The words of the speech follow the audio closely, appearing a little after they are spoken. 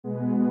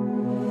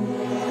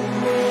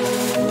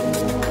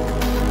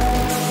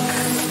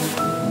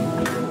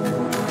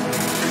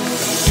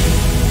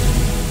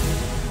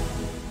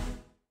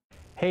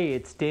Hey,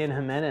 it's Dan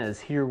Jimenez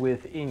here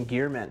with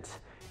Engearment,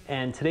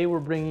 and today we're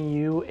bringing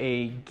you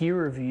a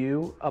gear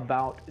review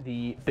about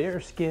the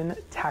Baerskin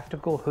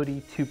Tactical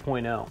Hoodie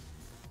 2.0.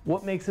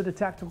 What makes it a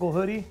tactical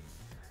hoodie?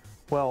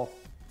 Well,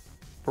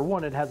 for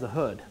one, it has a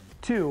hood.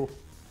 Two,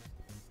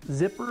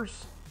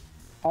 zippers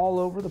all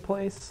over the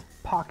place,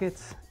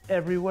 pockets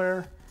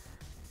everywhere,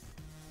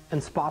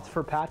 and spots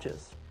for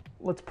patches.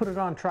 Let's put it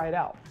on, try it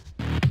out.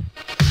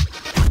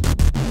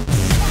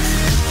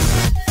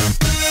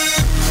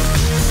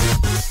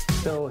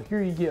 So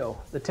here you go,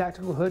 the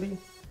tactical hoodie.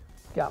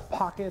 Got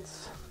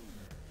pockets,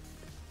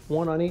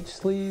 one on each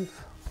sleeve,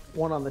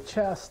 one on the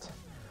chest.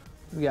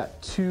 We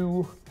got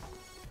two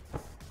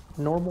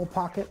normal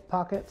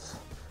pockets,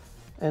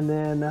 and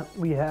then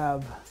we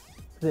have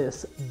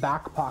this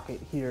back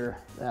pocket here,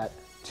 that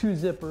two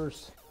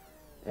zippers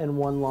and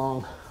one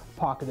long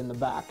pocket in the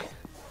back.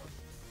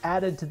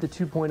 Added to the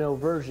 2.0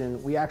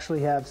 version, we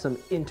actually have some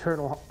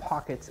internal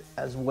pockets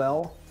as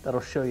well that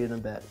I'll show you in a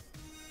bit.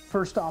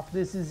 First off,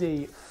 this is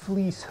a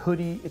fleece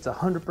hoodie. It's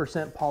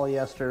 100%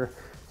 polyester,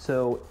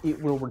 so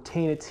it will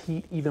retain its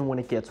heat even when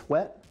it gets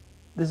wet.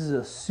 This is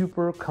a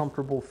super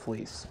comfortable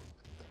fleece.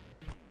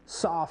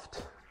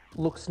 Soft,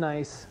 looks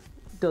nice,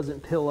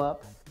 doesn't pill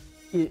up.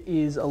 It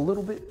is a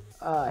little bit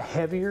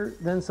heavier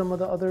than some of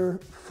the other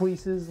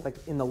fleeces, like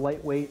in the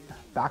lightweight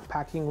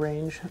backpacking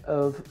range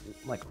of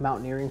like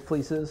mountaineering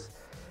fleeces.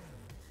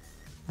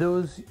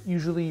 Those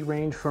usually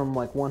range from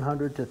like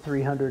 100 to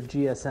 300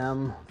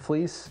 GSM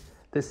fleece.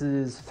 This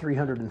is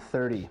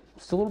 330.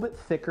 It's a little bit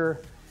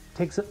thicker,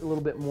 takes up a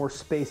little bit more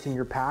space in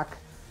your pack,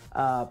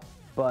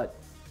 but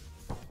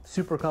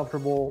super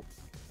comfortable.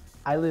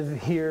 I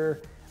live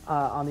here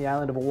on the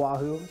island of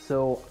Oahu,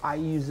 so I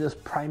use this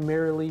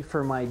primarily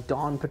for my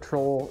Dawn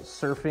Patrol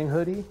surfing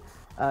hoodie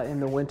in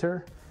the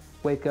winter.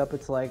 Wake up,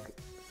 it's like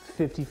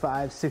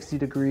 55, 60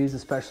 degrees,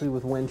 especially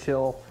with wind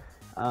chill.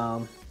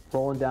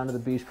 Rolling down to the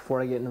beach before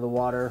I get into the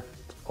water.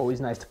 It's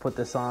always nice to put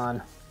this on,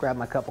 grab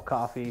my cup of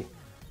coffee,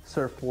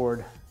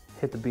 surfboard,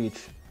 hit the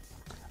beach.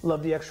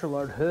 Love the extra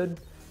large hood.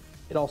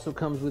 It also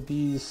comes with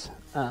these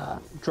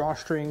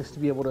drawstrings to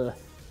be able to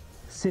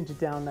cinch it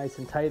down nice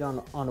and tight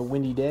on a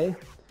windy day.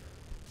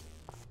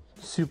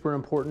 Super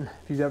important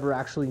if you've ever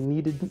actually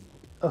needed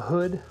a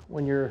hood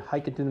when you're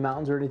hiking through the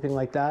mountains or anything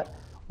like that.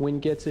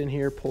 Wind gets in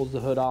here, pulls the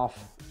hood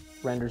off,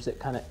 renders it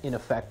kind of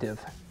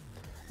ineffective.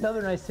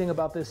 Another nice thing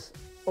about this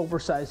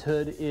oversized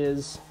hood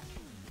is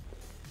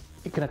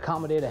it can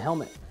accommodate a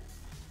helmet.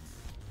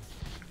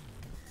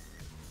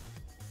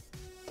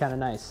 Kind of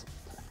nice.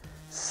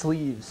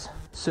 Sleeves.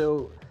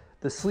 So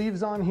the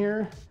sleeves on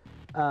here,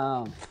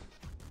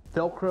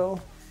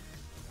 Velcro.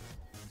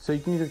 So you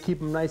can either keep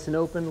them nice and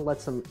open, let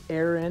some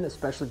air in,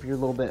 especially if you're a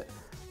little bit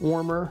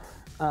warmer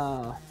or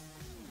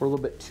a little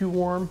bit too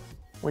warm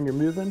when you're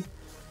moving,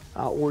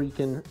 or you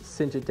can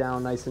cinch it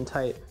down nice and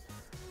tight.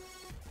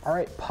 All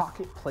right,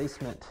 pocket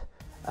placement.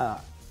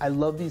 I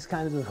love these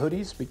kinds of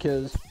hoodies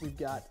because we've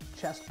got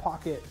chest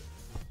pocket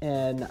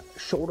and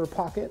shoulder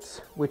pockets,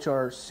 which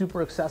are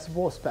super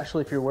accessible,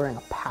 especially if you're wearing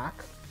a pack.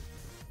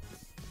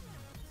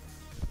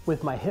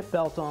 With my hip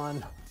belt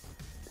on,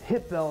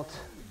 hip belt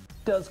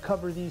does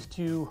cover these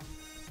two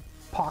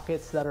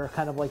pockets that are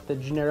kind of like the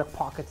generic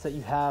pockets that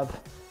you have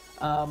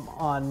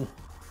on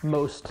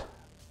most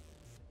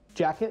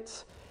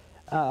jackets,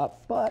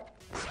 but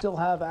still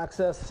have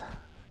access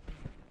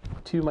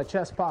to my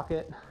chest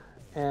pocket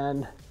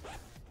and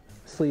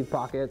sleeve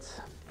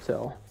pockets,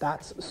 so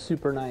that's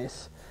super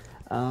nice.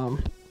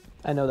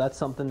 I know that's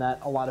something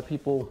that a lot of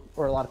people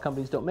or a lot of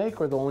companies don't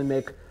make, or they'll only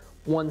make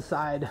one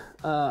side,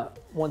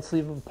 one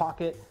sleeve of a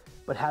pocket,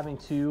 but having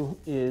two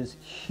is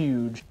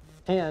huge.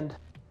 And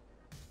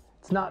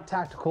it's not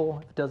tactical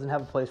if it doesn't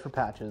have a place for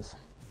patches.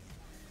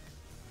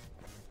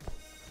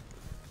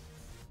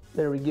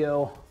 There we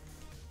go.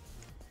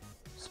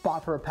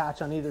 Spot for a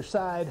patch on either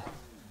side.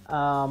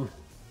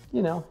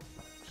 You know,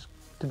 just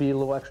to be a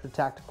little extra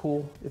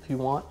tactical if you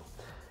want.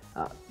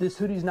 This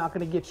hoodie's not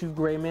going to get you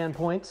gray man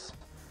points,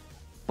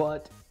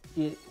 but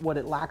what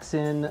it lacks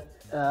in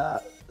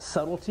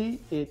subtlety,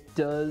 it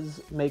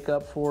does make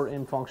up for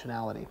in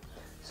functionality.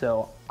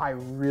 So I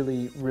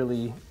really,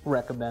 really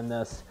recommend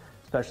this,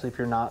 especially if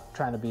you're not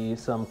trying to be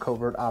some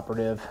covert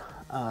operative,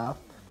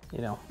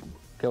 you know,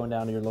 going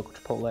down to your local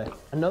Chipotle.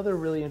 Another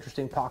really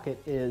interesting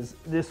pocket is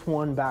this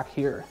one back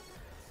here.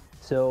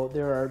 So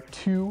there are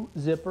two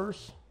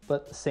zippers,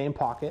 but the same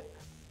pocket.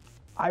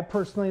 I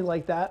personally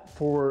like that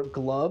for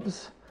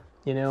gloves.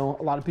 You know,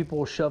 a lot of people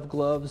will shove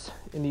gloves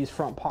in these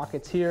front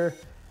pockets here,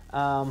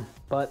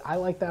 but I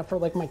like that for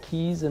like my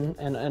keys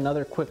and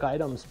other quick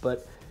items.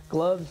 But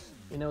gloves,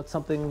 you know, it's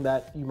something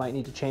that you might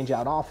need to change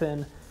out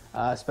often,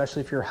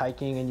 especially if you're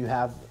hiking and you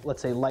have,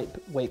 let's say,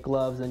 lightweight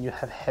gloves and you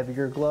have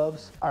heavier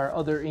gloves. Our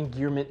other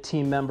Engearment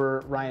team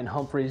member, Ryan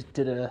Humphreys,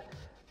 did a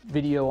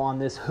video on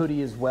this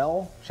hoodie as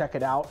well. Check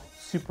it out,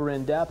 super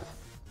in-depth.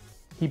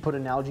 He put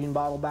an Nalgene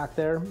bottle back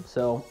there,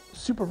 so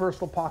super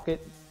versatile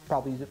pocket.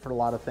 Probably use it for a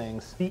lot of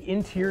things. The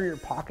interior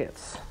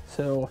pockets.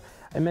 So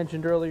I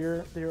mentioned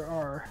earlier, there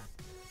are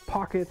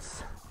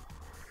pockets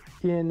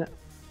in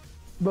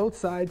both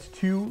sides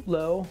too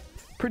low,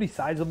 pretty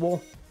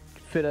sizable.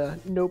 Could fit a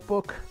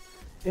notebook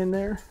in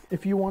there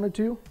if you wanted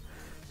to.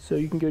 So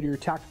you can go to your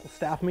tactical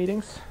staff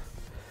meetings.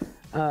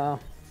 I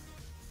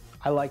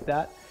like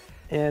that.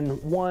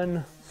 And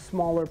one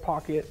smaller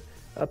pocket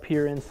up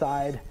here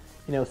inside,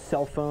 you know,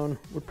 cell phone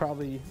would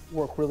probably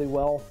work really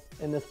well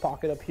in this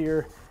pocket up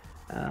here,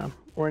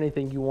 or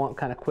anything you want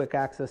kind of quick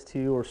access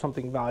to, or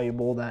something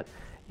valuable that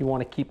you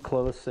want to keep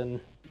close and,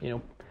 you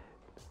know,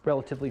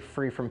 relatively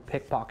free from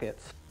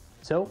pickpockets.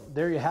 So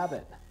there you have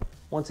it.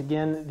 Once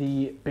again,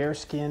 the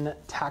Baerskin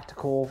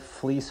Tactical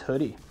Fleece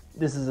Hoodie.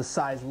 This is a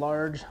size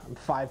large. I'm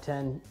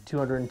 5'10",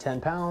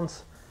 210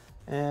 pounds,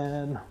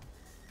 and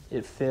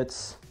it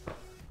fits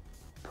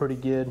pretty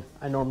good.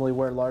 I normally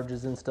wear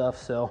larges and stuff,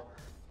 so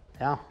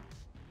yeah,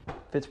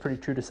 fits pretty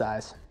true to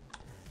size.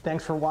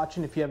 Thanks for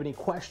watching. If you have any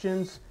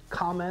questions,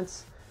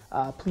 comments,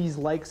 please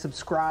like,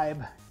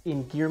 subscribe,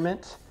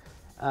 Engearment,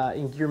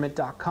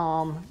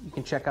 engearment.com. You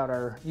can check out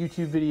our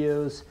YouTube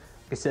videos.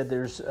 Like I said,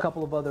 there's a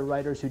couple of other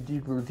writers who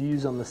do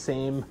reviews on the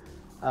same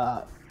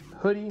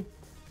hoodie,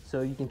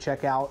 so you can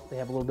check out. They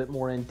have a little bit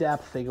more in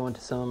depth. They go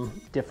into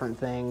some different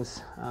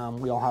things.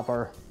 We all have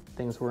our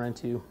things we're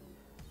into.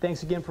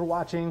 Thanks again for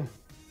watching.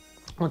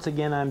 Once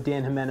again, I'm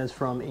Dan Jimenez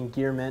from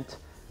Engearment.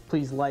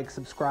 Please like,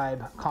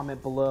 subscribe,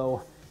 comment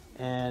below,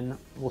 and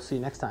we'll see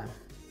you next time.